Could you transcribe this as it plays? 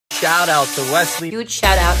shout out to Wesley. Huge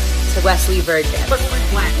shout out to Wesley Virgin.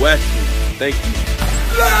 Wesley, thank you.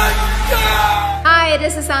 Hi,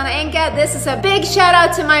 this is Anna Enka. This is a big shout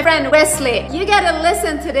out to my friend Wesley. You gotta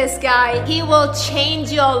listen to this guy. He will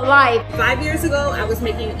change your life. 5 years ago, I was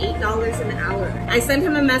making $8 an hour. I sent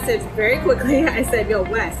him a message very quickly. I said, yo,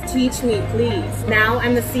 Wes, teach me, please. Now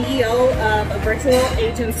I'm the CEO of a virtual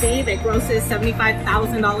agency that grosses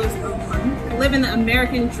 $75,000 a month. Living the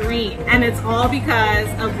American dream. And it's all because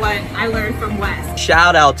of what I learned from Wes.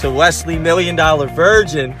 Shout out to Wesley $1 Million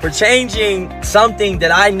Virgin for changing something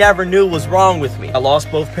that I never knew was wrong with me. I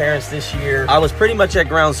lost both parents this year. I was pretty much at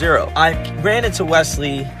ground zero. I ran into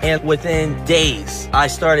Wesley, and within days, I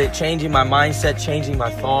started changing my mindset, changing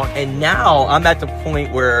my thought, and now I'm at the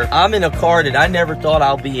point where I'm in a car that I never thought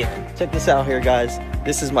I'll be in. Check this out here, guys.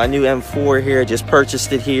 This is my new M4 here. Just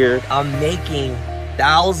purchased it here. I'm making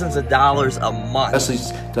thousands of dollars a month.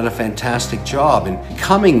 Wesley's done a fantastic job in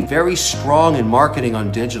becoming very strong in marketing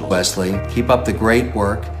on digital. Wesley, keep up the great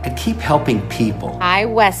work and keep helping people. Hi,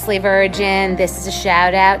 Wesley Virgin. This is a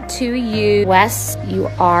shout out to you. Wes, you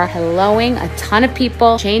are helloing a ton of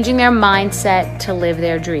people, changing their mindset to live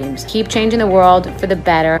their dreams. Keep changing the world for the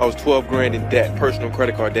better. I was 12 grand in debt, personal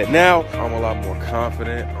credit card debt. Now I'm a lot more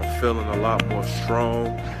confident. I'm feeling a lot more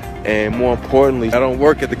strong. And more importantly, I don't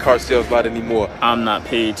work at the car sales lot anymore. I'm not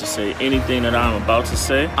paid to say anything that I'm about to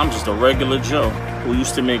say. I'm just a regular Joe who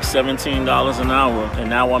used to make $17 an hour, and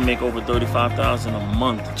now I make over $35,000 a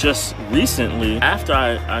month. Just recently, after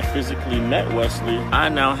I physically met Wesley, I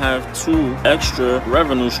now have 2 extra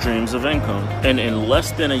revenue streams of income. And in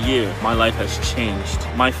less than a year, my life has changed.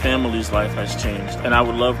 My family's life has changed. And I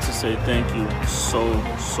would love to say thank you so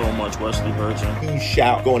much, Wesley Virgin. Huge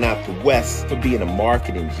shout going out to Wes for being a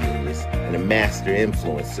marketing genius and a master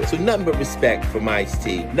influencer. So nothing but respect for my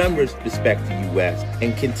Ice-T, nothing but respect to you, Wes,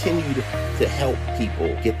 and continue to help people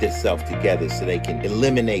get themselves together so they can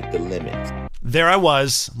eliminate the limits. There I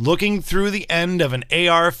was, looking through the end of an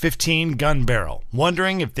AR-15 gun barrel,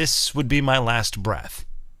 wondering if this would be my last breath.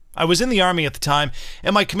 I was in the Army at the time,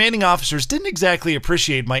 and my commanding officers didn't exactly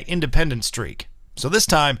appreciate my independent streak. So this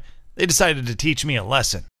time, they decided to teach me a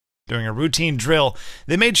lesson. During a routine drill,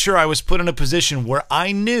 they made sure I was put in a position where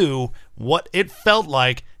I knew what it felt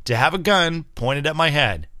like to have a gun pointed at my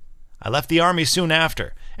head. I left the Army soon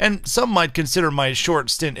after, and some might consider my short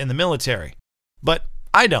stint in the military. But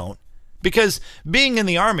I don't, because being in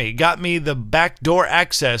the Army got me the backdoor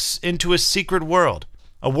access into a secret world.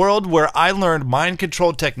 A world where I learned mind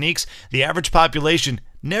control techniques the average population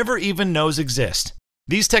never even knows exist.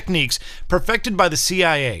 These techniques, perfected by the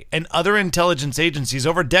CIA and other intelligence agencies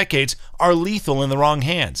over decades, are lethal in the wrong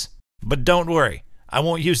hands. But don't worry, I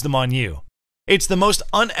won't use them on you. It's the most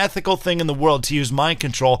unethical thing in the world to use mind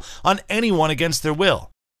control on anyone against their will.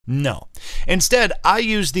 No. Instead, I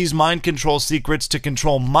use these mind control secrets to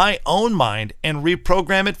control my own mind and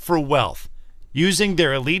reprogram it for wealth, using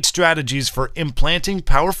their elite strategies for implanting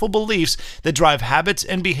powerful beliefs that drive habits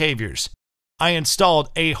and behaviors. I installed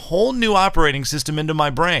a whole new operating system into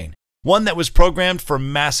my brain, one that was programmed for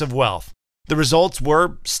massive wealth. The results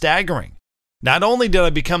were staggering. Not only did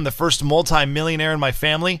I become the first multi-millionaire in my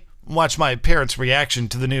family, watch my parents' reaction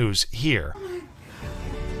to the news here. Oh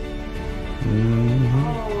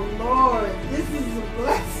Lord, this is a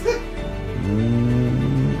blessing.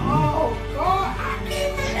 Oh God, I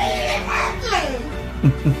can't believe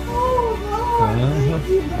it. Oh Lord, thank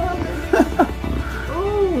you, brother.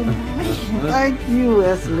 Oh man, thank you,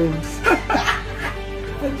 Wesley.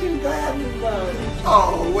 But you got me, brother.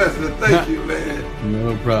 Oh, Wesley, thank you, man.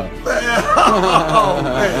 No problem. Oh,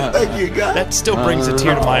 man, thank you, God. That still brings a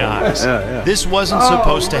tear to my eyes. This wasn't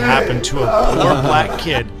supposed to happen to a poor black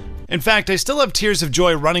kid. In fact, I still have tears of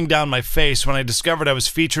joy running down my face when I discovered I was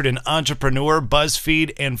featured in Entrepreneur,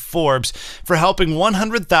 BuzzFeed, and Forbes for helping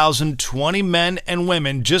 100,020 men and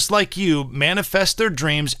women just like you manifest their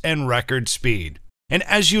dreams in record speed. And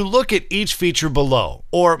as you look at each feature below,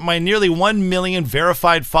 or my nearly 1 million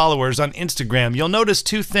verified followers on Instagram, you'll notice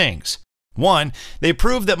 2 things. 1, they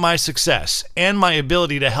prove that my success and my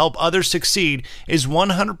ability to help others succeed is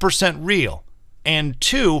 100% real. And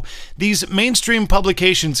 2, these mainstream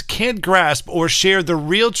publications can't grasp or share the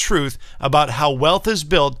real truth about how wealth is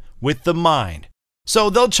built with the mind. So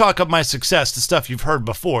they'll chalk up my success to stuff you've heard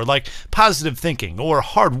before, like positive thinking or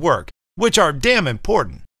hard work, which are damn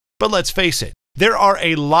important. But let's face it, there are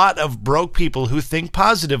a lot of broke people who think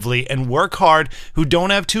positively and work hard who don't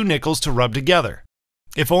have 2 nickels to rub together.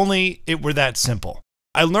 If only it were that simple.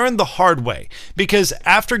 I learned the hard way because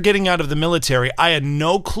after getting out of the military, I had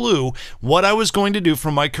no clue what I was going to do for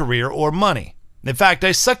my career or money. In fact,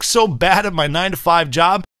 I sucked so bad at my 9-to-5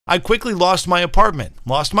 job, I quickly lost my apartment,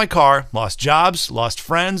 lost my car, lost jobs, lost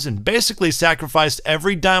friends, and basically sacrificed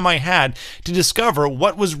every dime I had to discover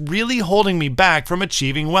what was really holding me back from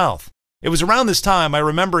achieving wealth. It was around this time I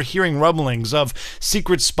remember hearing rumblings of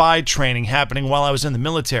secret spy training happening while I was in the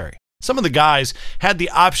military. Some of the guys had the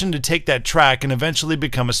option to take that track and eventually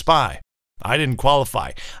become a spy. I didn't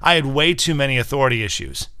qualify. I had way too many authority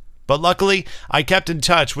issues. But luckily, I kept in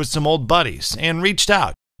touch with some old buddies and reached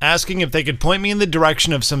out, asking if they could point me in the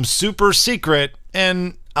direction of some super secret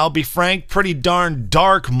and, I'll be frank, pretty darn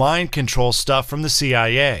dark mind control stuff from the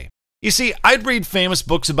CIA. You see, I'd read famous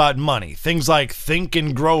books about money, things like Think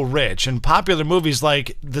and Grow Rich, and popular movies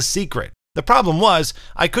like The Secret. The problem was,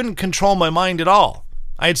 I couldn't control my mind at all.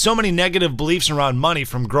 I had so many negative beliefs around money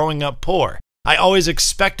from growing up poor. I always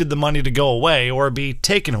expected the money to go away or be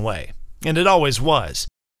taken away, and it always was.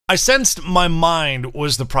 I sensed my mind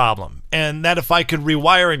was the problem, and that if I could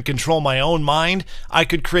rewire and control my own mind, I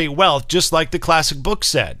could create wealth just like the classic book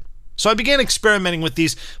said. So I began experimenting with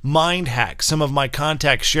these mind hacks some of my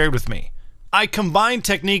contacts shared with me. I combined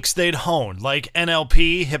techniques they'd honed, like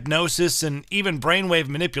NLP, hypnosis, and even brainwave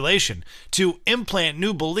manipulation, to implant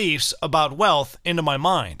new beliefs about wealth into my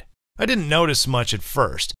mind. I didn't notice much at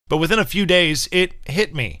first, but within a few days, it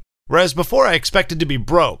hit me. Whereas before I expected to be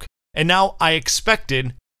broke, and now I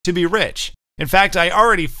expected to be rich. In fact, I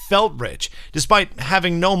already felt rich, despite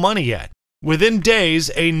having no money yet. Within days,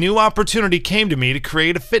 a new opportunity came to me to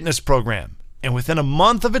create a fitness program, and within a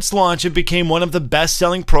month of its launch, it became one of the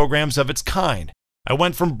best-selling programs of its kind. I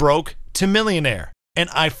went from broke to millionaire, and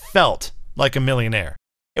I felt like a millionaire.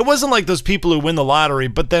 It wasn't like those people who win the lottery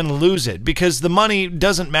but then lose it because the money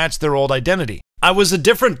doesn't match their old identity. I was a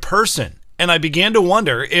different person, and I began to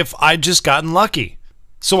wonder if I'd just gotten lucky.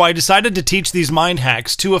 So I decided to teach these mind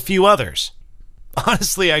hacks to a few others.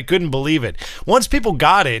 Honestly, I couldn't believe it. Once people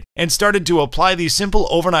got it and started to apply these simple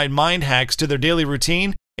overnight mind hacks to their daily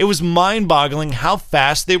routine, it was mind-boggling how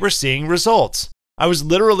fast they were seeing results. I was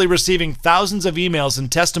literally receiving thousands of emails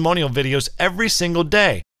and testimonial videos every single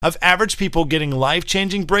day of average people getting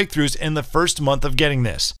life-changing breakthroughs in the first month of getting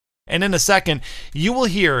this. And in a second, you will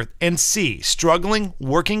hear and see struggling,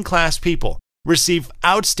 working-class people receive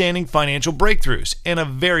outstanding financial breakthroughs in a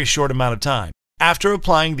very short amount of time after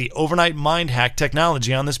applying the overnight mind hack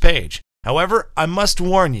technology on this page. However, I must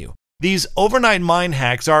warn you, these overnight mind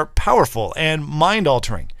hacks are powerful and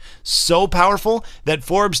mind-altering. So powerful that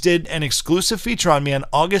Forbes did an exclusive feature on me on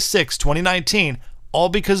August 6, 2019, all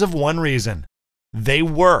because of one reason. They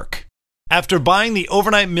work. After buying the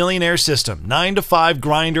Overnight Millionaire System, 9-to-5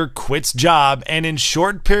 grinder quits job, and in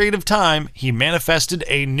short period of time, he manifested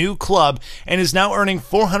a new club and is now earning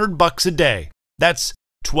 $400 a day. That's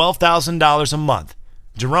 $12,000 a month.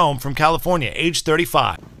 Jerome from California, age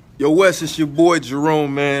 35. Yo, Wes, it's your boy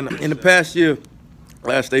Jerome, man. In the past year,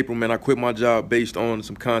 last April, man, I quit my job based on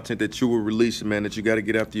some content that you were releasing, man, that you got to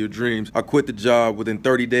get after your dreams. I quit the job within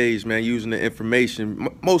 30 days, man, using the information,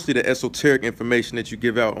 mostly the esoteric information that you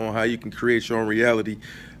give out on how you can create your own reality.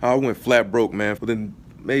 I went flat broke, man. Within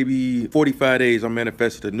maybe 45 days, I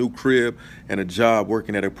manifested a new crib and a job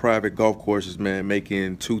working at a private golf courses, man,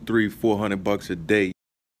 making $200, $300, $400 a day.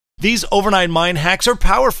 These overnight mind hacks are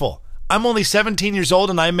powerful. I'm only 17 years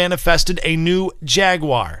old and I manifested a new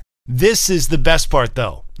Jaguar. This is the best part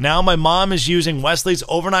though. Now my mom is using Wesley's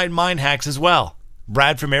overnight mind hacks as well.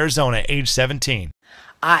 Brad from Arizona, age 17.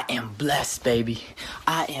 I am blessed, baby.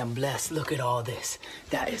 I am blessed. Look at all this.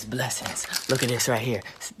 That is blessings. Look at this right here.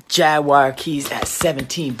 Jaguar keys at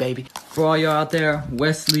 17, baby. For all y'all out there,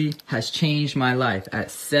 Wesley has changed my life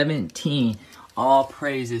at 17. All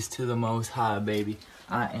praises to the Most High, baby.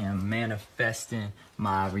 I am manifesting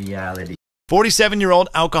my reality. 47-year-old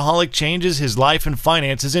alcoholic changes his life and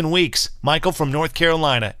finances in weeks. Michael from North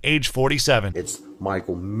Carolina, age 47. It's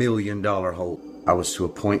Michael, $1 million hope. I was to a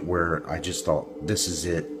point where I just thought, this is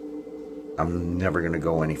it. I'm never going to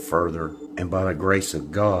go any further. And by the grace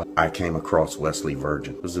of God, I came across Wesley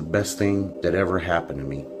Virgin. It was the best thing that ever happened to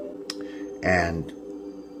me. And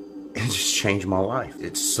it just changed my life.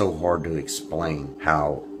 It's so hard to explain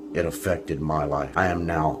how it affected my life. I am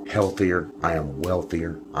now healthier, I am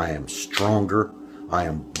wealthier, I am stronger, I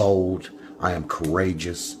am bold, I am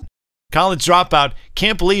courageous. College dropout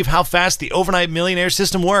can't believe how fast the Overnight Millionaire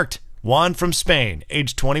System worked. Juan from Spain,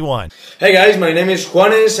 age 21. Hey guys, my name is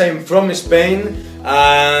Juanes, I'm from Spain,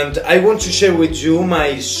 and I want to share with you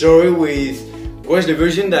my story with Wesley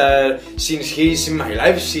Virgin, that since he's in my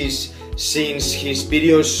life, since his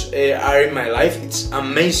videos are in my life, it's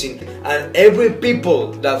amazing. And every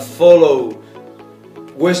people that follow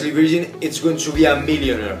Wesley Virgin, it's going to be a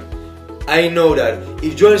millionaire. I know that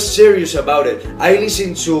if you're serious about it, I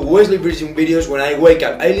listen to Wesley Virgin videos when I wake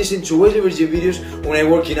up. I listen to Wesley Virgin videos when I'm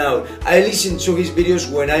working out. I listen to his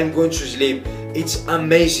videos when I'm going to sleep. It's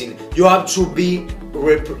amazing. You have to be,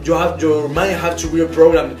 your mind have to be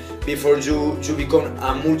reprogrammed before you become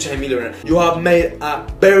a multi-millionaire. You have made a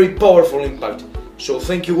very powerful impact. So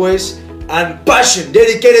thank you, Wes, and passion,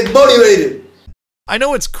 dedicated, motivated. I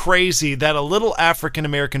know it's crazy that a little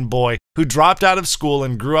African-American boy who dropped out of school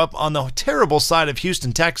and grew up on the terrible side of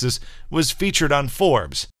Houston, Texas, was featured on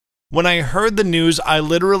Forbes. When I heard the news, I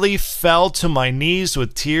literally fell to my knees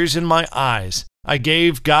with tears in my eyes. I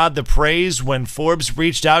gave God the praise when Forbes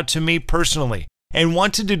reached out to me personally and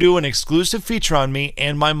wanted to do an exclusive feature on me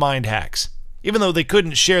and my mind hacks, even though they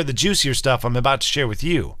couldn't share the juicier stuff I'm about to share with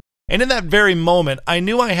you. And in that very moment, I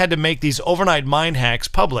knew I had to make these overnight mind hacks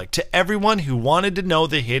public to everyone who wanted to know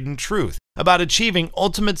the hidden truth about achieving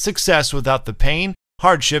ultimate success without the pain,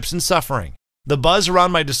 hardships, and suffering. The buzz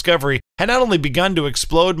around my discovery had not only begun to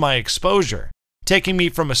explode my exposure, taking me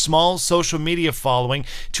from a small social media following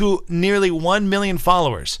to nearly 1 million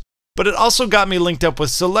followers, but it also got me linked up with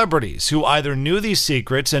celebrities who either knew these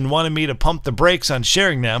secrets and wanted me to pump the brakes on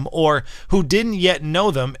sharing them, or who didn't yet know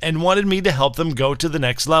them and wanted me to help them go to the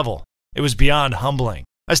next level. It was beyond humbling.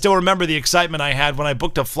 I still remember the excitement I had when I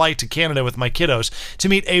booked a flight to Canada with my kiddos to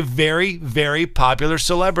meet a very, very popular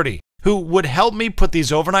celebrity who would help me put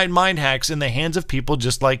these overnight mind hacks in the hands of people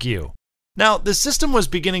just like you. Now, the system was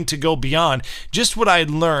beginning to go beyond just what I had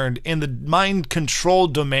learned in the mind control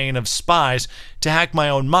domain of spies to hack my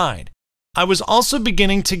own mind. I was also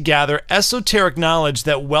beginning to gather esoteric knowledge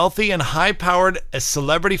that wealthy and high-powered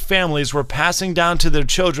celebrity families were passing down to their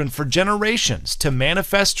children for generations to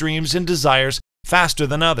manifest dreams and desires faster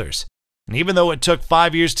than others. And even though it took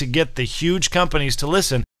 5 years to get the huge companies to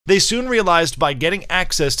listen, they soon realized by getting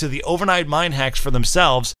access to the overnight mind hacks for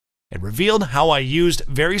themselves, it revealed how I used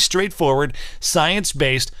very straightforward,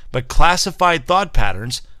 science-based, but classified thought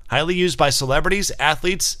patterns, highly used by celebrities,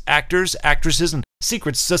 athletes, actors, actresses, and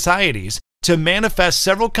secret societies, to manifest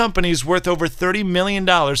several companies worth over $30 million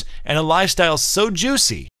and a lifestyle so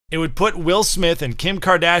juicy, it would put Will Smith and Kim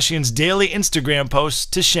Kardashian's daily Instagram posts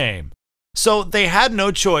to shame. So they had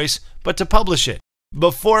no choice but to publish it,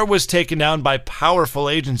 before it was taken down by powerful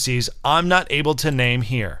agencies I'm not able to name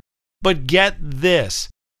here. But get this.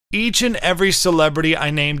 Each and every celebrity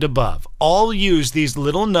I named above all use these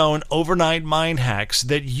little-known overnight mind hacks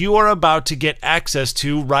that you are about to get access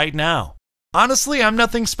to right now. Honestly, I'm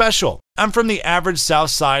nothing special. I'm from the average south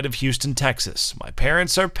side of Houston, Texas. My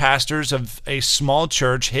parents are pastors of a small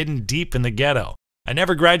church hidden deep in the ghetto. I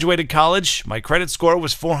never graduated college, my credit score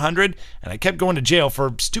was 400, and I kept going to jail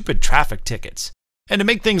for stupid traffic tickets. And to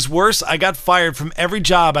make things worse, I got fired from every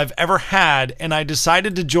job I've ever had, and I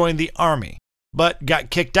decided to join the Army, but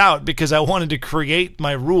got kicked out because I wanted to create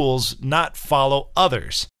my rules, not follow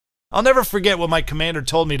others. I'll never forget what my commander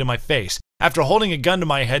told me to my face after holding a gun to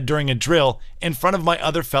my head during a drill in front of my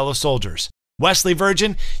other fellow soldiers. Wesley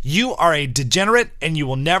Virgin, you are a degenerate and you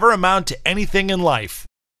will never amount to anything in life.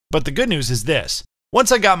 But the good news is this.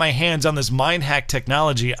 Once I got my hands on this mind hack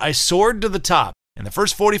technology, I soared to the top in the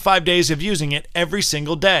first 45 days of using it every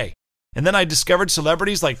single day. And then I discovered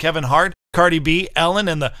celebrities like Kevin Hart, Cardi B, Ellen,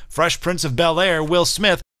 and the Fresh Prince of Bel-Air, Will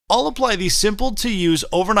Smith, all apply these simple-to-use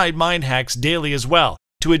overnight mind hacks daily as well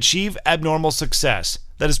to achieve abnormal success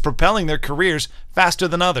that is propelling their careers faster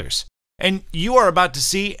than others. And you are about to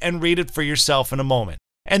see and read it for yourself in a moment.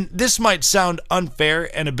 And this might sound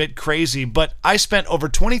unfair and a bit crazy, but I spent over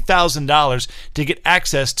 $20,000 to get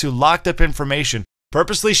access to locked up information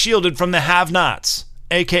purposely shielded from the have-nots,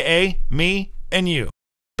 aka me and you.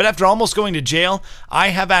 But after almost going to jail, I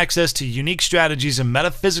have access to unique strategies and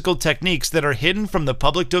metaphysical techniques that are hidden from the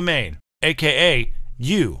public domain, aka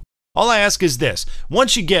you. All I ask is this: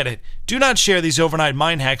 once you get it, do not share these overnight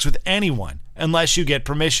mind hacks with anyone unless you get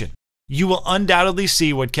permission. You will undoubtedly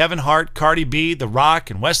see what Kevin Hart, Cardi B, The Rock,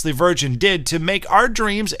 and Wesley Virgin did to make our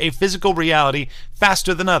dreams a physical reality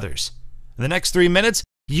faster than others. In the next 3 minutes,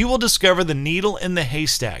 you will discover the needle in the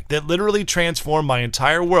haystack that literally transformed my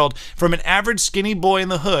entire world from an average skinny boy in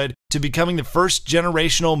the hood to becoming the first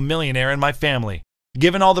generational millionaire in my family.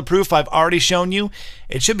 Given all the proof I've already shown you,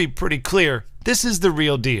 it should be pretty clear this is the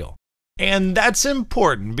real deal. And that's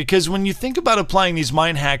important because when you think about applying these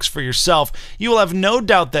mind hacks for yourself, you will have no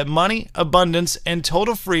doubt that money, abundance, and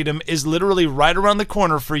total freedom is literally right around the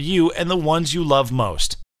corner for you and the ones you love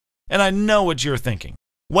most. And I know what you're thinking.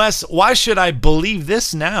 Wes, why should I believe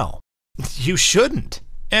this now? You shouldn't.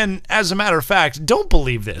 And as a matter of fact, don't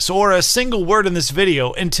believe this or a single word in this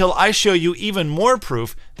video until I show you even more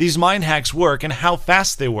proof these mind hacks work and how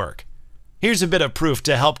fast they work. Here's a bit of proof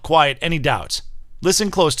to help quiet any doubts. Listen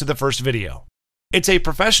close to the first video. It's a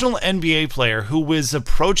professional NBA player who was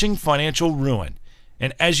approaching financial ruin.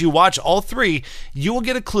 And as you watch all three, you will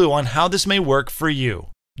get a clue on how this may work for you.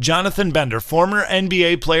 Jonathan Bender, former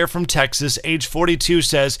NBA player from Texas, age 42,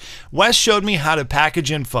 says, Wes showed me how to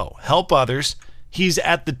package info, help others. He's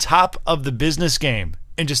at the top of the business game.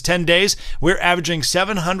 In just 10 days, we're averaging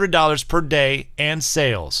 $700 per day and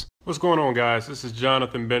sales. What's going on, guys? This is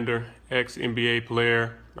Jonathan Bender, ex-NBA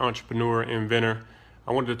player, entrepreneur, inventor.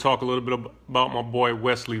 I wanted to talk a little bit about my boy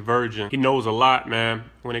Wesley Virgin. He knows a lot, man,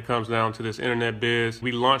 when it comes down to this internet biz.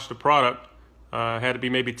 We launched the product, had to be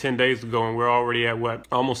maybe 10 days ago, and we're already at what?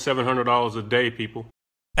 Almost $700 a day, people.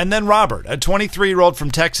 And then Robert, a 23-year-old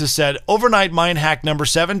from Texas, said, Overnight Mind Hack number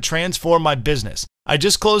 7 transformed my business. I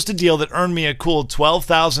just closed a deal that earned me a cool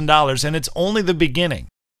 $12,000, and it's only the beginning.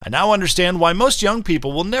 I now understand why most young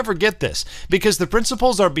people will never get this, because the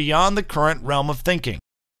principles are beyond the current realm of thinking.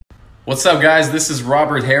 What's up, guys? This is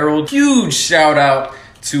Robert Harold. Huge shout out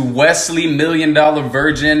to Wesley, $1 Million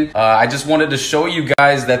Virgin. I just wanted to show you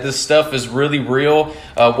guys that this stuff is really real.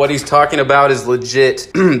 What he's talking about is legit.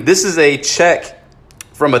 This is a check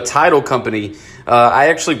from a title company. I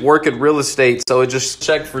actually work at real estate, so it just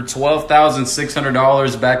checked for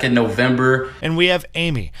 $12,600 back in November. And we have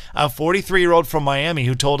Amy, a 43-year-old from Miami,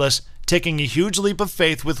 who told us, taking a huge leap of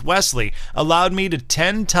faith with Wesley allowed me to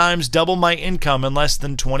 10 times double my income in less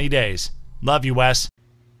than 20 days. Love you, Wes.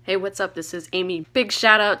 Hey, what's up? This is Amy. Big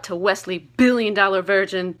shout out to Wesley, $1 Billion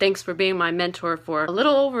Virgin. Thanks for being my mentor for a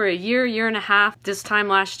little over a year and a half. This time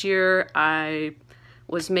last year, I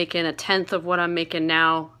was making 1/10 of what I'm making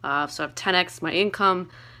now. So I've 10x my income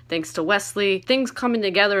thanks to Wesley. Things coming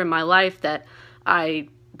together in my life that I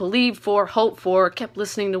believed for, hoped for, kept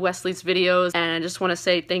listening to Wesley's videos, and I just want to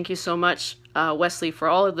say thank you so much, Wesley, for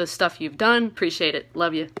all of the stuff you've done. Appreciate it.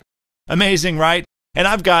 Love you. Amazing, right? And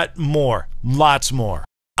I've got more, lots more.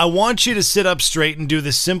 I want you to sit up straight and do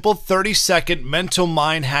the simple 30-second mental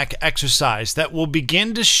mind hack exercise that will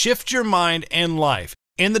begin to shift your mind and life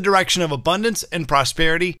in the direction of abundance and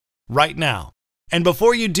prosperity right now. And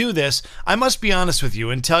before you do this, I must be honest with you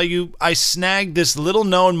and tell you I snagged this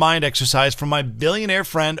little-known mind exercise from my billionaire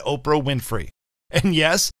friend Oprah Winfrey. And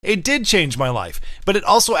yes, it did change my life, but it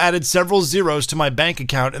also added several zeros to my bank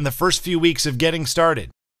account in the first few weeks of getting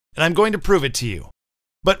started. And I'm going to prove it to you.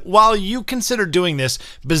 But while you consider doing this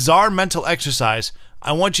bizarre mental exercise,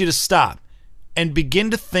 I want you to stop and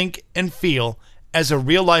begin to think and feel as a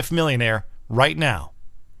real-life millionaire right now.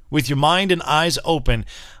 With your mind and eyes open,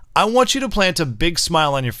 I want you to plant a big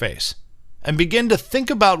smile on your face and begin to think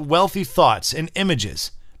about wealthy thoughts and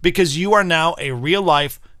images because you are now a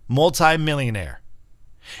real-life multi-millionaire.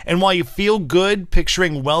 And while you feel good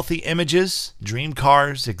picturing wealthy images, dream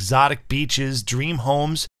cars, exotic beaches, dream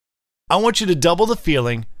homes, I want you to double the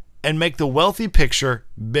feeling and make the wealthy picture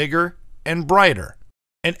bigger and brighter.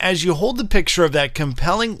 And as you hold the picture of that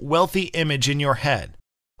compelling wealthy image in your head,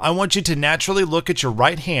 I want you to naturally look at your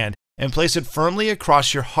right hand and place it firmly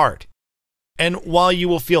across your heart. And while you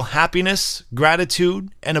will feel happiness, gratitude,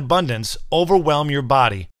 and abundance overwhelm your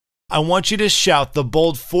body, I want you to shout the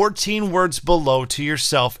bold 14 words below to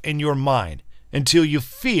yourself in your mind until you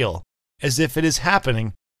feel as if it is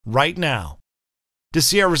happening right now. To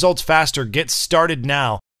see our results faster, get started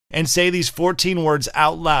now and say these 14 words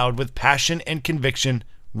out loud with passion and conviction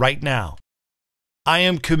right now. I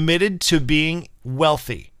am committed to being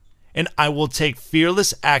wealthy, and I will take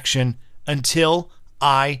fearless action until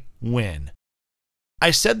I win.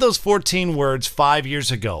 I said those 14 words 5 years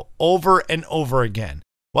ago, over and over again,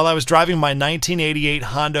 while I was driving my 1988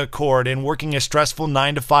 Honda Accord and working a stressful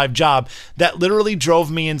 9-to-5 job that literally drove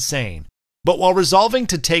me insane. But while resolving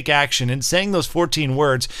to take action and saying those 14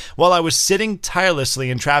 words while I was sitting tirelessly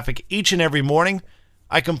in traffic each and every morning,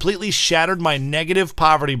 I completely shattered my negative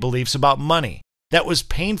poverty beliefs about money that was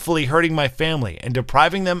painfully hurting my family and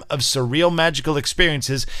depriving them of surreal magical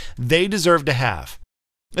experiences they deserve to have.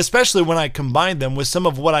 Especially when I combined them with some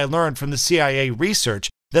of what I learned from the CIA research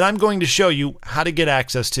that I'm going to show you how to get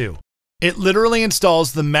access to. It literally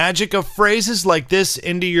installs the magic of phrases like this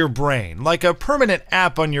into your brain, like a permanent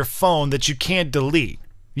app on your phone that you can't delete.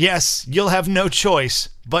 Yes, you'll have no choice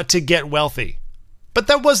but to get wealthy. But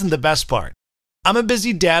that wasn't the best part. I'm a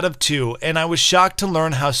busy dad of 2, and I was shocked to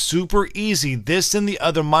learn how super easy this and the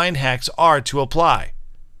other mind hacks are to apply.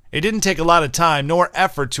 It didn't take a lot of time nor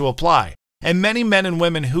effort to apply, and many men and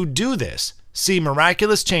women who do this see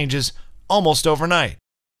miraculous changes almost overnight.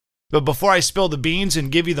 But before I spill the beans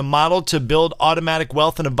and give you the model to build automatic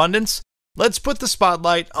wealth and abundance, let's put the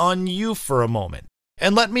spotlight on you for a moment,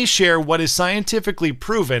 and let me share what is scientifically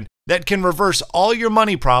proven that can reverse all your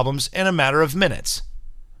money problems in a matter of minutes.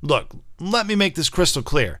 Look, let me make this crystal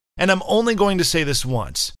clear, and I'm only going to say this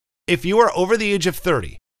once. If you are over the age of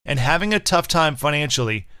 30 and having a tough time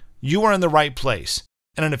financially, you are in the right place.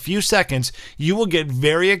 And in a few seconds, you will get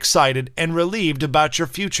very excited and relieved about your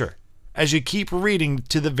future as you keep reading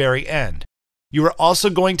to the very end. You are also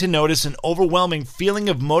going to notice an overwhelming feeling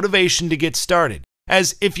of motivation to get started,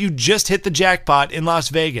 as if you just hit the jackpot in Las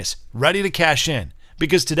Vegas, ready to cash in,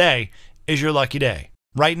 because today is your lucky day.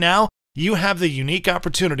 Right now, you have the unique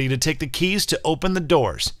opportunity to take the keys to open the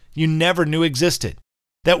doors you never knew existed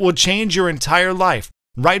that will change your entire life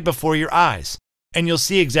right before your eyes, and you'll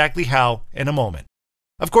see exactly how in a moment.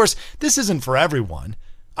 Of course, this isn't for everyone.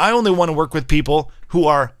 I only want to work with people who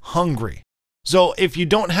are hungry. So if you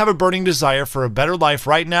don't have a burning desire for a better life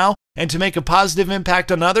right now and to make a positive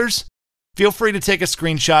impact on others, feel free to take a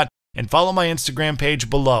screenshot and follow my Instagram page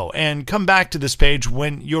below and come back to this page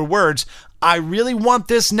when your words, "I really want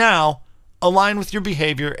this now," align with your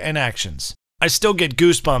behavior and actions. I still get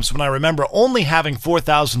goosebumps when I remember only having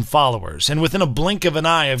 4,000 followers, and within a blink of an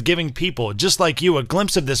eye of giving people just like you a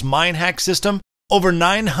glimpse of this mind hack system, over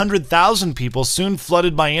 900,000 people soon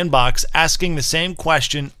flooded my inbox asking the same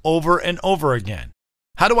question over and over again.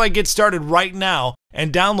 How do I get started right now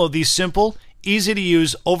and download these simple,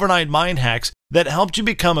 easy-to-use overnight mind hacks that helped you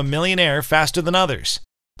become a millionaire faster than others?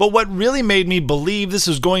 But what really made me believe this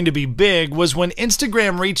was going to be big was when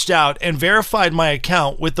Instagram reached out and verified my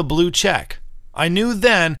account with the blue check. I knew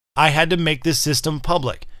then I had to make this system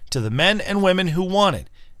public to the men and women who want it,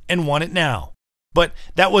 and want it now. But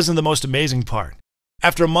that wasn't the most amazing part.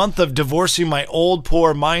 After a month of divorcing my old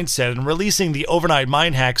poor mindset and releasing the overnight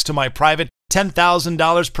mind hacks to my private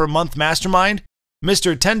 $10,000 per month mastermind,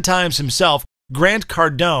 Mr. 10 Times himself, Grant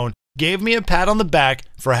Cardone, gave me a pat on the back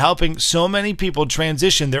for helping so many people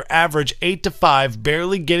transition their average 8 to 5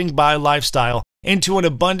 barely getting by lifestyle into an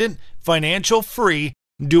abundant, financial-free,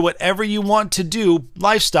 do whatever you want to do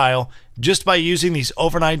lifestyle just by using these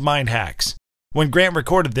overnight mind hacks. When Grant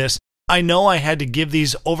recorded this, I know I had to give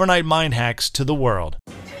these overnight mind hacks to the world.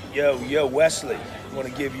 Yo, Wesley, I want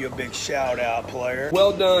to give you a big shout out, player.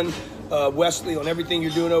 Well done, Wesley, on everything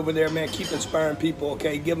you're doing over there, man. Keep inspiring people,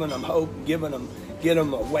 okay? Giving them hope, get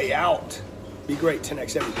them a way out. Be great,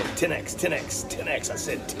 10x everything. 10x, 10x, 10x. I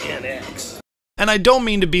said 10x. And I don't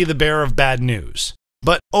mean to be the bearer of bad news,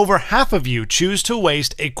 but over half of you choose to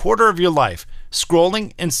waste a quarter of your life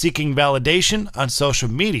scrolling and seeking validation on social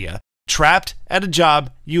media, trapped at a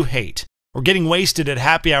job you hate, or getting wasted at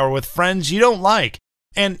happy hour with friends you don't like,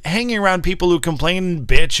 and hanging around people who complain and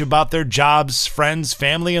bitch about their jobs, friends,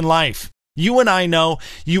 family, and life. You and I know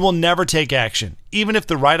you will never take action, even if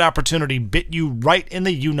the right opportunity bit you right in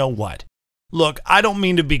the you-know-what. Look, I don't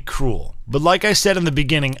mean to be cruel, but like I said in the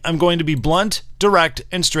beginning, I'm going to be blunt, direct,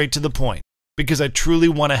 and straight to the point, because I truly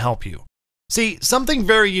want to help you. See, something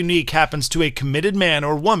very unique happens to a committed man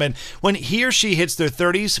or woman when he or she hits their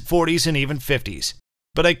 30s, 40s, and even 50s.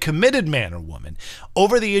 But a committed man or woman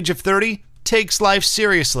over the age of 30 takes life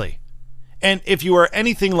seriously. And if you are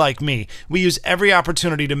anything like me, we use every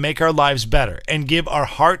opportunity to make our lives better and give our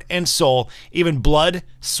heart and soul, even blood,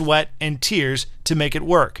 sweat, and tears to make it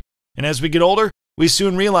work. And as we get older, we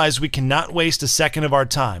soon realize we cannot waste a second of our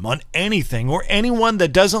time on anything or anyone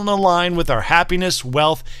that doesn't align with our happiness,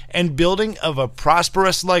 wealth, and building of a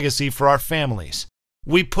prosperous legacy for our families.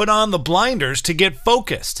 We put on the blinders to get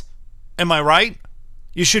focused. Am I right?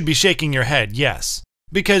 You should be shaking your head, yes.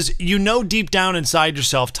 Because you know deep down inside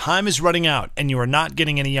yourself time is running out and you are not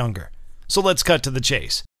getting any younger. So let's cut to the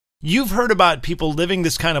chase. You've heard about people living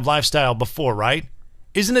this kind of lifestyle before, right?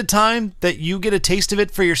 Isn't it time that you get a taste of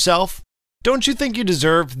it for yourself? Don't you think you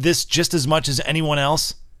deserve this just as much as anyone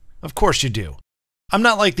else? Of course you do. I'm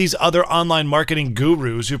not like these other online marketing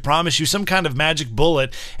gurus who promise you some kind of magic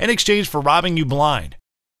bullet in exchange for robbing you blind.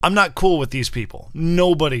 I'm not cool with these people.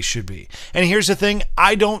 Nobody should be. And here's the thing,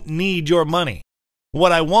 I don't need your money.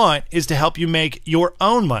 What I want is to help you make your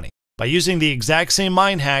own money by using the exact same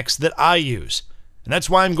mind hacks that I use. And that's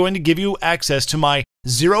why I'm going to give you access to my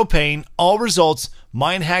zero pain, all results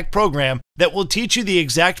mind hack program that will teach you the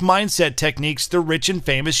exact mindset techniques the rich and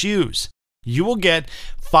famous use. You will get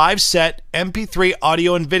 5-set MP3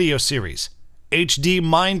 audio and video series, HD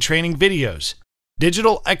mind training videos,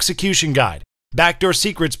 digital execution guide, backdoor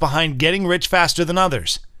secrets behind getting rich faster than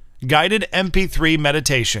others, guided MP3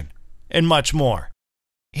 meditation, and much more.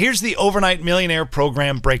 Here's the Overnight Millionaire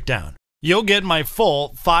program breakdown. You'll get my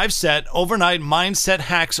full 5-set Overnight Mindset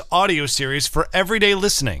Hacks audio series for everyday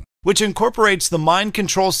listening, which incorporates the mind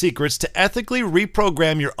control secrets to ethically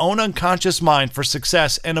reprogram your own unconscious mind for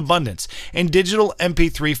success and abundance in digital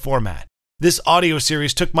MP3 format. This audio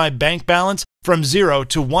series took my bank balance from $0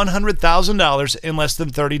 to $100,000 in less than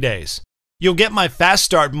 30 days. You'll get my Fast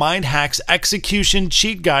Start Mind Hacks Execution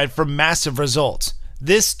Cheat Guide for massive results.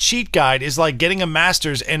 This cheat guide is like getting a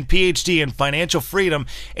master's and PhD in financial freedom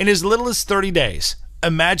in as little as 30 days.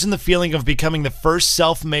 Imagine the feeling of becoming the first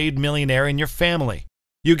self-made millionaire in your family.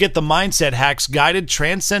 You get the Mindset Hacks Guided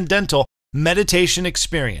Transcendental Meditation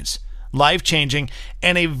Experience, life-changing,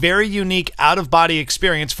 and a very unique out-of-body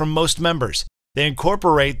experience from most members. They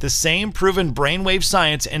incorporate the same proven brainwave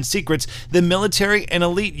science and secrets the military and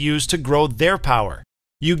elite use to grow their power.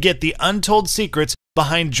 You get the untold secrets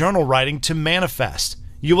behind journal writing to manifest.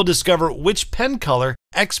 You will discover which pen color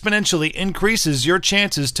exponentially increases your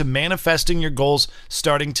chances to manifesting your goals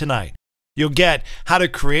starting tonight. You'll get how to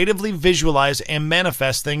creatively visualize and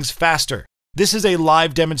manifest things faster. This is a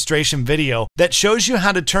live demonstration video that shows you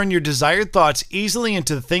how to turn your desired thoughts easily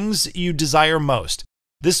into the things you desire most.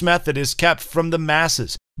 This method is kept from the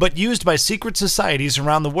masses, but used by secret societies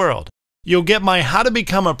around the world. You'll get my How to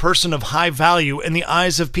Become a Person of High Value in the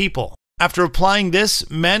Eyes of People. After applying this,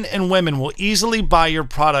 men and women will easily buy your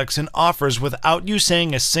products and offers without you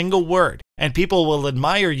saying a single word, and people will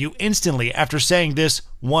admire you instantly after saying this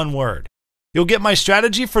one word. You'll get my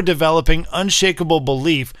strategy for developing unshakable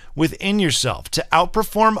belief within yourself to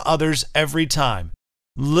outperform others every time.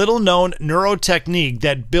 Little known neurotechnique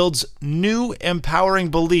that builds new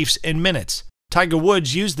empowering beliefs in minutes. Tiger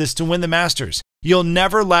Woods used this to win the Masters. You'll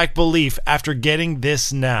never lack belief after getting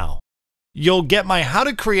this now. You'll get my How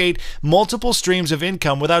to Create Multiple Streams of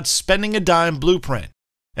Income Without Spending a Dime blueprint.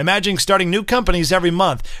 Imagine starting new companies every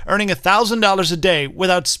month, earning $1,000 a day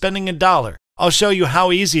without spending a dollar. I'll show you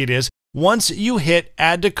how easy it is once you hit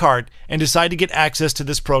Add to Cart and decide to get access to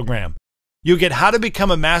this program. You'll get How to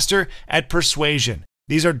Become a Master at Persuasion.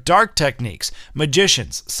 These are dark techniques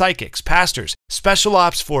magicians, psychics, pastors, special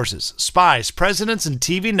ops forces, spies, presidents, and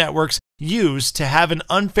TV networks use to have an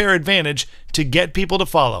unfair advantage to get people to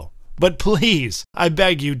follow. But please, I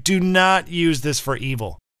beg you, do not use this for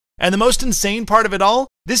evil. And the most insane part of it all,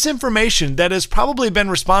 this information that has probably been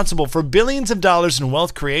responsible for billions of dollars in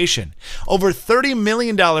wealth creation, over $30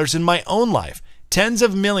 million in my own life, tens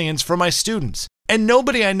of millions for my students, and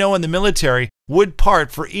nobody I know in the military would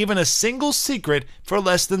part for even a single secret for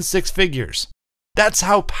less than 6 figures. That's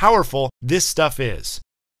how powerful this stuff is.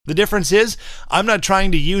 The difference is, I'm not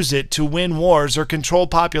trying to use it to win wars or control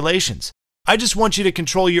populations. I just want you to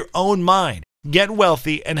control your own mind, get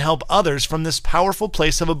wealthy, and help others from this powerful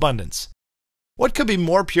place of abundance. What could be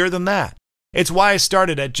more pure than that? It's why I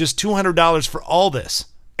started at just $200 for all this,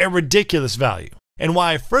 a ridiculous value, and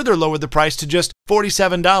why I further lowered the price to just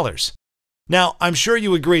 $47. Now, I'm sure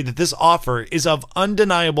you agree that this offer is of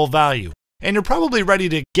undeniable value, and you're probably ready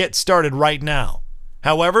to get started right now.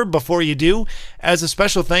 However, before you do, as a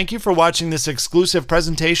special thank you for watching this exclusive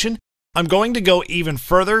presentation, I'm going to go even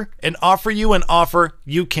further and offer you an offer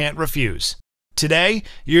you can't refuse. Today,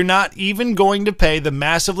 you're not even going to pay the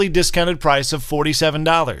massively discounted price of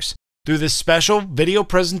 $47. Through this special video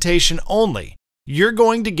presentation only, you're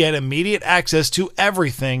going to get immediate access to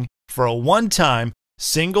everything for a one-time,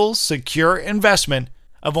 single, secure investment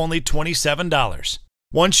of only $27.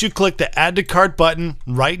 Once you click the Add to Cart button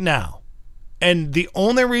right now. And the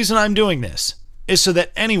only reason I'm doing this is so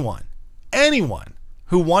that anyone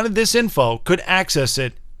who wanted this info could access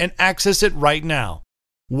it and access it right now.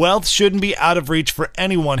 Wealth shouldn't be out of reach for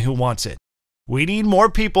anyone who wants it. We need more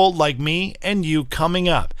people like me and you coming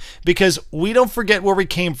up because we don't forget where we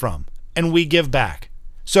came from and we give back.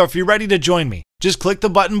 So if you're ready to join me, just click the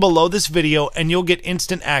button below this video and you'll get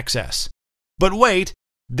instant access. But wait,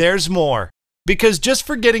 there's more. Because just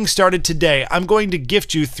for getting started today, I'm going to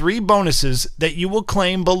gift you 3 bonuses that you will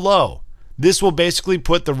claim below. This will basically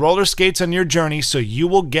put the roller skates on your journey so you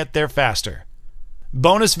will get there faster.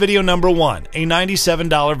 Bonus video number 1, a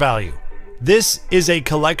 $97 value. This is a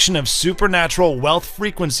collection of supernatural wealth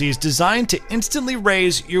frequencies designed to instantly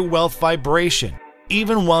raise your wealth vibration,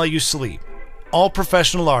 even while you sleep. All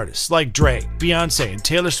professional artists like Drake, Beyonce, and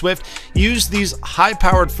Taylor Swift use these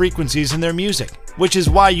high-powered frequencies in their music, which is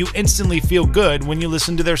why you instantly feel good when you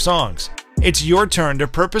listen to their songs. It's your turn to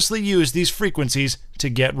purposely use these frequencies to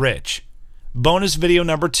get rich. Bonus video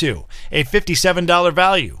number 2, a $57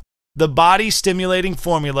 value. The body-stimulating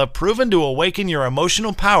formula proven to awaken your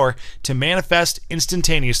emotional power to manifest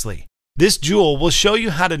instantaneously. This jewel will show you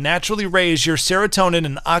how to naturally raise your serotonin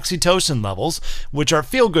and oxytocin levels, which are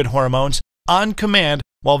feel-good hormones, on command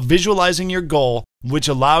while visualizing your goal, which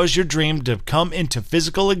allows your dream to come into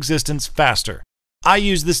physical existence faster. I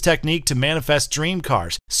use this technique to manifest dream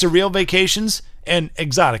cars, surreal vacations, and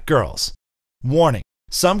exotic girls. Warning: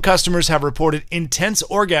 Some customers have reported intense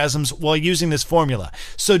orgasms while using this formula,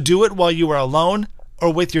 so do it while you are alone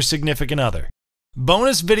or with your significant other.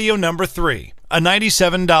 Bonus video number 3, a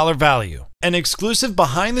 $97 value. An exclusive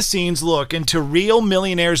behind-the-scenes look into real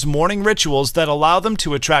millionaires' morning rituals that allow them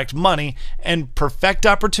to attract money and perfect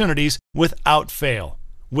opportunities without fail.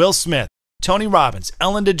 Will Smith, Tony Robbins,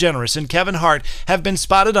 Ellen DeGeneres, and Kevin Hart have been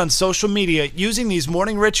spotted on social media using these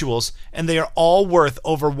morning rituals, and they are all worth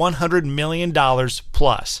over $100 million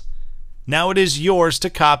plus. Now it is yours to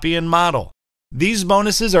copy and model. These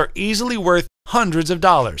bonuses are easily worth hundreds of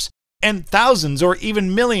dollars, and thousands or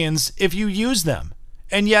even millions if you use them.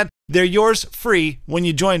 And yet, they're yours free when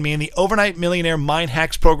you join me in the Overnight Millionaire Mind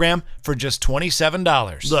Hacks program for just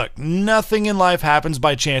 $27. Look, nothing in life happens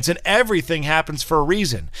by chance, and everything happens for a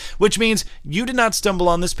reason, which means you did not stumble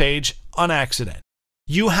on this page on accident.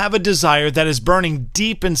 You have a desire that is burning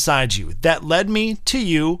deep inside you that led me to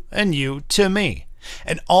you and you to me.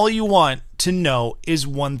 And all you want to know is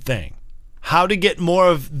one thing: how to get more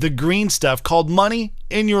of the green stuff called money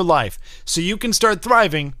in your life so you can start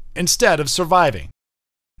thriving instead of surviving.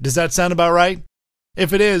 Does that sound about right?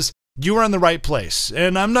 If it is, you are in the right place,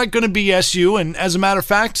 and I'm not going to BS you, and as a matter of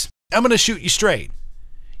fact, I'm going to shoot you straight.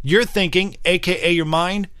 Your thinking, aka your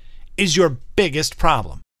mind, is your biggest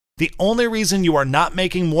problem. The only reason you are not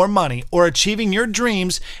making more money or achieving your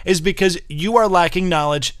dreams is because you are lacking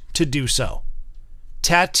knowledge to do so.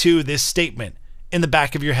 Tattoo this statement in the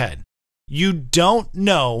back of your head. You don't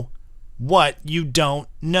know what you don't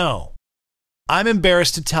know. I'm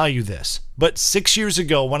embarrassed to tell you this, but 6 years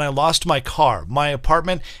ago when I lost my car, my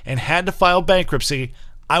apartment, and had to file bankruptcy,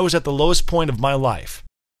 I was at the lowest point of my life.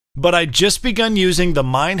 But I just begun using the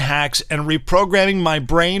mind hacks and reprogramming my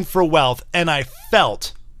brain for wealth, and I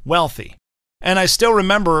felt wealthy. And I still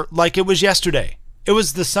remember like it was yesterday. It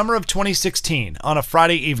was the summer of 2016 on a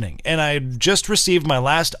Friday evening, and I had just received my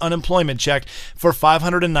last unemployment check for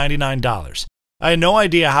 $599. I had no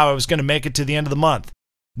idea how I was going to make it to the end of the month.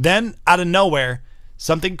 Then, out of nowhere,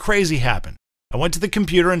 something crazy happened. I went to the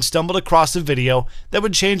computer and stumbled across a video that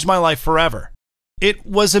would change my life forever. It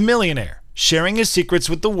was a millionaire sharing his secrets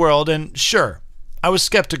with the world, and sure, I was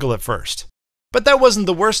skeptical at first. But that wasn't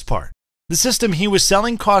the worst part. The system he was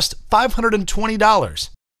selling cost $520.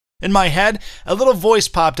 In my head, a little voice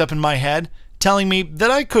popped up in my head telling me that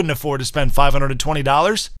I couldn't afford to spend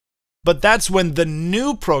 $520. But that's when the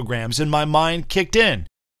new programs in my mind kicked in.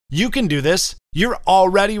 You can do this. You're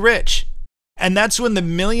already rich. And that's when the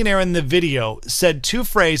millionaire in the video said two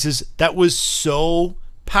phrases that was so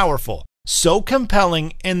powerful, so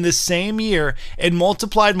compelling. In the same year, it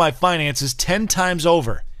multiplied my finances 10 times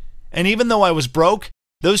over. And even though I was broke,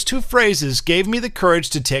 those two phrases gave me the courage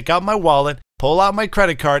to take out my wallet, pull out my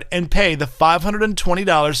credit card, and pay the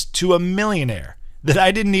 $520 to a millionaire that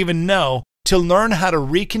I didn't even know to learn how to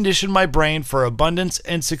recondition my brain for abundance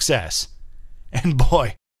and success. And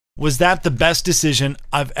boy, was that the best decision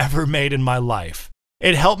I've ever made in my life.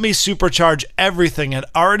 It helped me supercharge everything I'd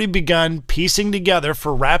already begun piecing together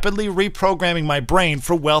for rapidly reprogramming my brain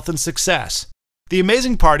for wealth and success. The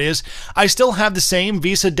amazing part is, I still have the same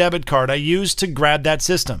Visa debit card I used to grab that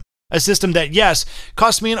system. A system that, yes,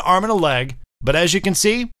 cost me an arm and a leg, but as you can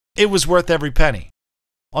see, it was worth every penny.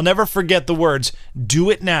 I'll never forget the words, "Do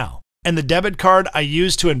it now," and the debit card I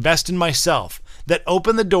used to invest in myself that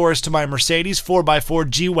opened the doors to my Mercedes 4x4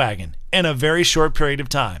 G-Wagon in a very short period of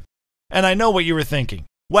time. And I know what you were thinking.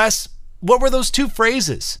 Wes, what were those two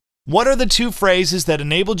phrases? What are the two phrases that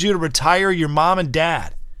enabled you to retire your mom and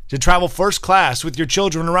dad, to travel first class with your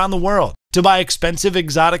children around the world, to buy expensive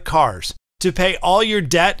exotic cars, to pay all your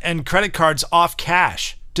debt and credit cards off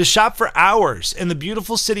cash, to shop for hours in the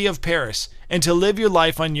beautiful city of Paris, and to live your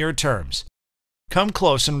life on your terms? Come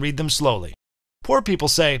close and read them slowly. Poor people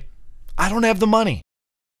say, "I don't have the money."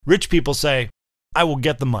 Rich people say, "I will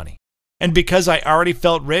get the money." And because I already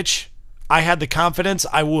felt rich, I had the confidence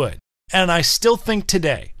I would. And I still think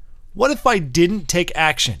today, what if I didn't take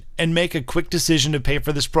action and make a quick decision to pay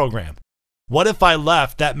for this program? What if I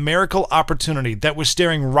left that miracle opportunity that was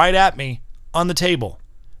staring right at me on the table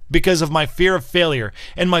because of my fear of failure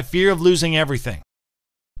and my fear of losing everything?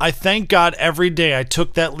 I thank God every day I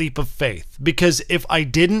took that leap of faith, because if I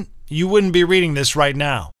didn't, you wouldn't be reading this right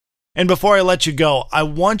now. And before I let you go, I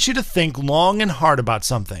want you to think long and hard about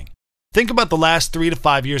something. Think about the last 3 to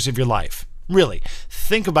 5 years of your life. Really,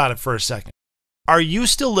 think about it for a second. Are you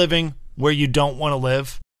still living where you don't want to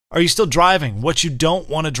live? Are you still driving what you don't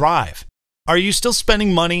want to drive? Are you still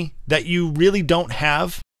spending money that you really don't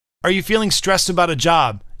have? Are you feeling stressed about a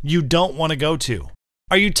job you don't want to go to?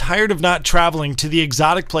 Are you tired of not traveling to the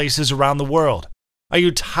exotic places around the world? Are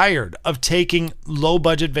you tired of taking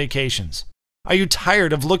low-budget vacations? Are you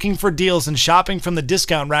tired of looking for deals and shopping from the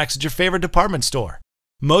discount racks at your favorite department store?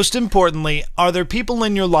 Most importantly, are there people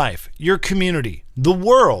in your life, your community, the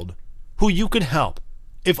world, who you could help,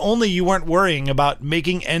 if only you weren't worrying about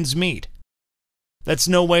making ends meet? That's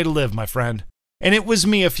no way to live, my friend. And it was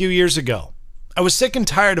me a few years ago. I was sick and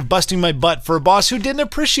tired of busting my butt for a boss who didn't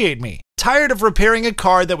appreciate me, tired of repairing a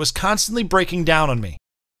car that was constantly breaking down on me.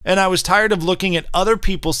 And I was tired of looking at other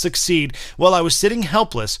people succeed while I was sitting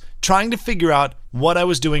helpless, trying to figure out what I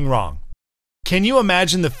was doing wrong. Can you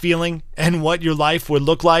imagine the feeling and what your life would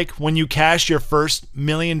look like when you cash your first $1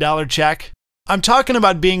 million check? I'm talking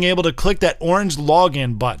about being able to click that orange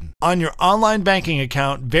login button on your online banking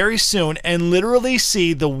account very soon and literally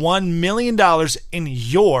see the $1 million in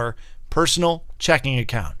your personal checking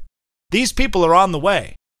account. These people are on the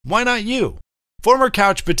way. Why not you? Former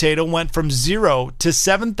couch potato went from $0 to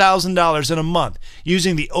 $7,000 in a month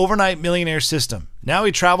using the Overnight Millionaire System. Now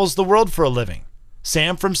he travels the world for a living.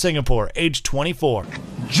 Sam from Singapore, age 24.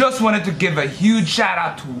 Just wanted to give a huge shout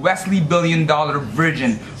out to Wesley $1 Billion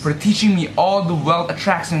Virgin for teaching me all the wealth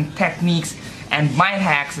attraction techniques and mind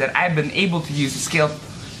hacks that I've been able to use to scale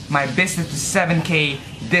my business to 7K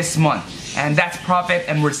this month. And that's profit,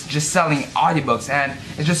 and we're just selling audiobooks. And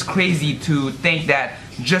it's just crazy to think that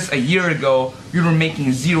just a year ago we were making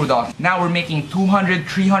 $0. Now we're making 200,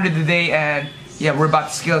 300 a day, and yeah, we're about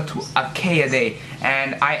to scale to a K a day.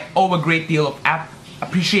 And I owe a great deal of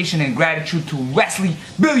appreciation and gratitude to Wesley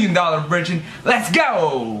 $1 Billion Virgin. Let's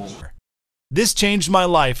go! This changed my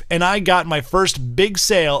life, and I got my first big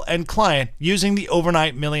sale and client using the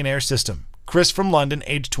Overnight Millionaire System. Chris from London,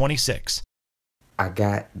 age 26. I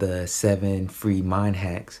got the 7 free mind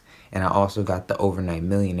hacks, and I also got the Overnight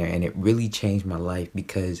Millionaire, and it really changed my life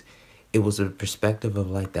because it was a perspective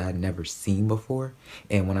of life that I'd never seen before.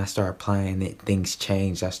 And when I started applying it, things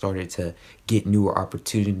changed. I started to get newer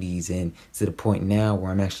opportunities, and to the point now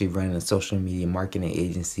where I'm actually running a social media marketing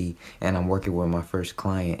agency and I'm working with my first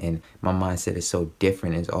client, and my mindset is so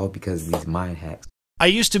different. It's all because of these mind hacks. I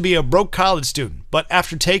used to be a broke college student, but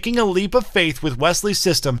after taking a leap of faith with Wesley's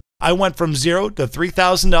system, I went from $0 to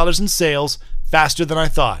 $3,000 in sales faster than I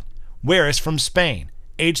thought. Waris from Spain,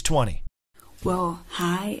 age 20. Well,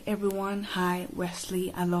 hi everyone. Hi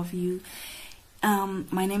Wesley, I love you.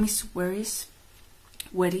 My name is Waris.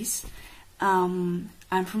 I'm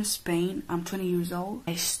from Spain. I'm 20 years old.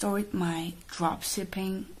 I started my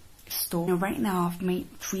dropshipping store. And right now I've made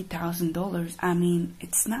 $3,000. I mean,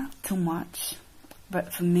 it's not too much,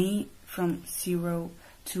 but for me, from $0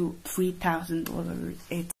 to $3,000,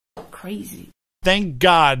 it's crazy. Thank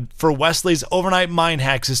God for Wesley's Overnight Mind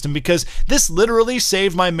Hack System, because this literally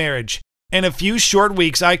saved my marriage. In a few short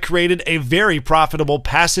weeks, I created a very profitable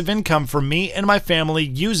passive income for me and my family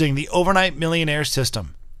using the Overnight Millionaire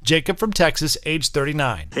System. Jacob from Texas, age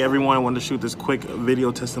 39. Hey everyone, I wanted to shoot this quick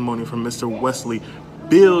video testimony from Mr. Wesley, $1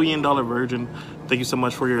 Billion Virgin. Thank you so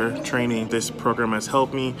much for your training. This program has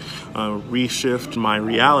helped me reshift my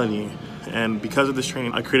reality. And because of this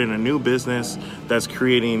training, I created a new business that's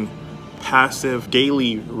creating passive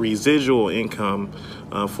daily residual income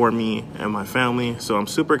for me and my family. So I'm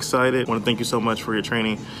super excited. I want to thank you so much for your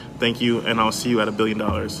training. Thank you, and I'll see you at $1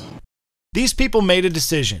 billion. These people made a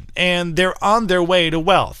decision, and they're on their way to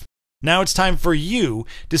wealth. Now it's time for you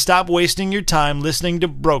to stop wasting your time listening to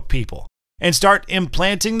broke people and start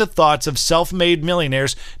implanting the thoughts of self-made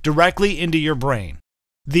millionaires directly into your brain.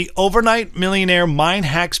 The Overnight Millionaire Mind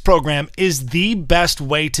Hacks program is the best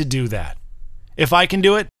way to do that. If I can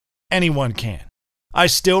do it, anyone can. I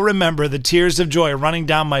still remember the tears of joy running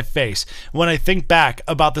down my face when I think back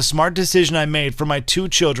about the smart decision I made for my 2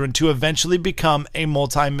 children to eventually become a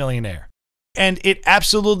multimillionaire. And it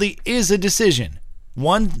absolutely is a decision,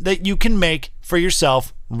 one that you can make for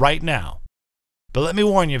yourself right now. But let me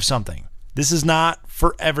warn you of something. This is not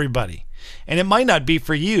for everybody, and it might not be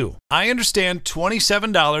for you. I understand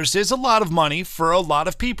 $27 is a lot of money for a lot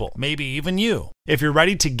of people, maybe even you. If you're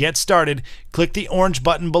ready to get started, click the orange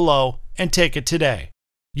button below and take it today.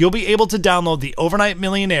 You'll be able to download the Overnight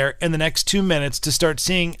Millionaire in the next 2 minutes to start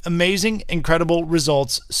seeing amazing, incredible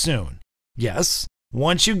results soon. Yes,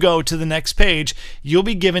 once you go to the next page, you'll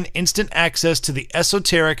be given instant access to the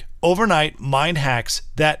esoteric overnight mind hacks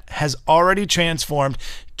that has already transformed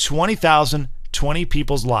 20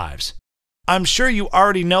 people's lives. I'm sure you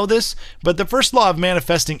already know this, but the first law of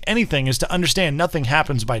manifesting anything is to understand nothing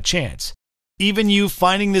happens by chance. Even you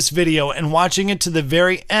finding this video and watching it to the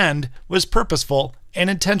very end was purposeful and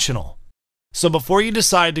intentional. So before you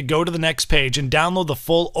decide to go to the next page and download the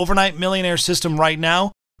full Overnight Millionaire System right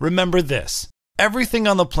now, remember this. Everything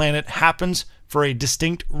on the planet happens for a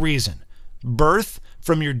distinct reason. Birth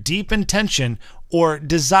from your deep intention, or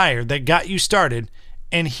desire that got you started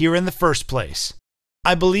and here in the first place.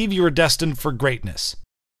 I believe you are destined for greatness.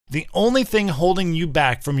 The only thing holding you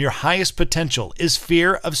back from your highest potential is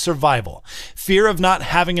fear of survival, fear of not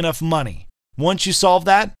having enough money. Once you solve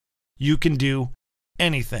that, you can do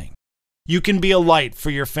anything. You can be a light for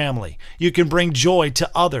your family. You can bring joy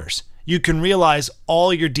to others. You can realize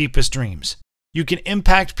all your deepest dreams. You can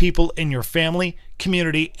impact people in your family,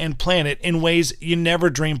 community, and planet in ways you never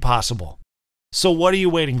dreamed possible. So what are you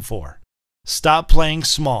waiting for? Stop playing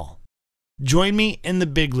small. Join me in the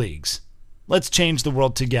big leagues. Let's change the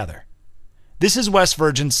world together. This is Wes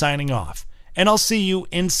Virgin signing off, and I'll see you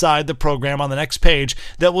inside the program on the next page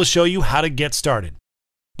that will show you how to get started.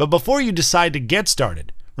 But before you decide to get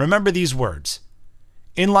started, remember these words.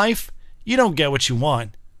 In life, you don't get what you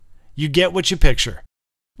want. You get what you picture.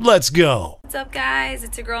 Let's go. What's up, guys?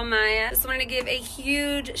 It's your girl Maya. Just wanted to give a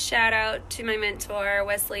huge shout out to my mentor,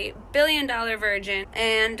 Wesley, billion-dollar virgin.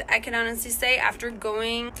 And I can honestly say, after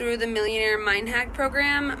going through the Millionaire Mind Hack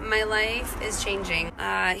program, my life is changing.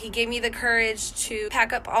 He gave me the courage to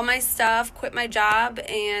pack up all my stuff, quit my job,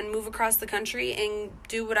 and move across the country and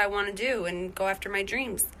do what I want to do and go after my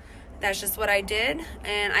dreams. That's just what I did.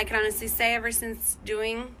 And I can honestly say, ever since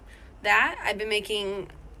doing that, I've been making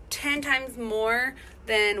 10 times more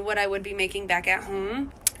than what I would be making back at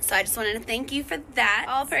home. So I just wanted to thank you for that.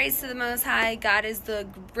 All praise to the Most High. God is the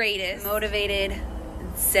greatest. Motivated,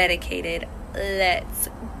 dedicated. Let's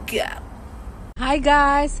go. Hi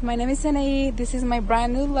guys, my name is Anae. This is my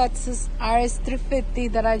brand new Lexus RS 350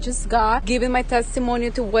 that I just got. Giving my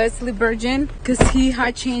testimonial to Wesley Virgin because he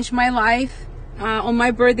had changed my life. On my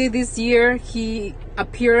birthday this year, he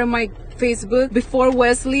appeared on my Facebook. Before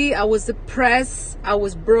Wesley, I was depressed, I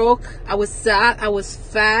was broke, I was sad, I was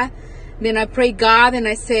fat. Then I prayed God and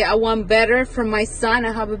I say I want better for my son.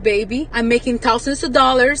 I have a baby. I'm making thousands of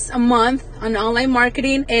dollars a month on online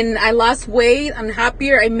marketing and I lost weight. I'm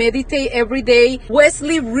happier. I meditate every day.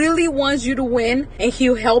 Wesley really wants you to win and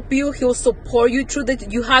he'll help you. He'll support you through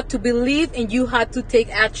that. You have to believe and you have to take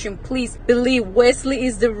action. Please believe Wesley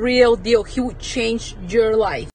is the real deal. He will change your life.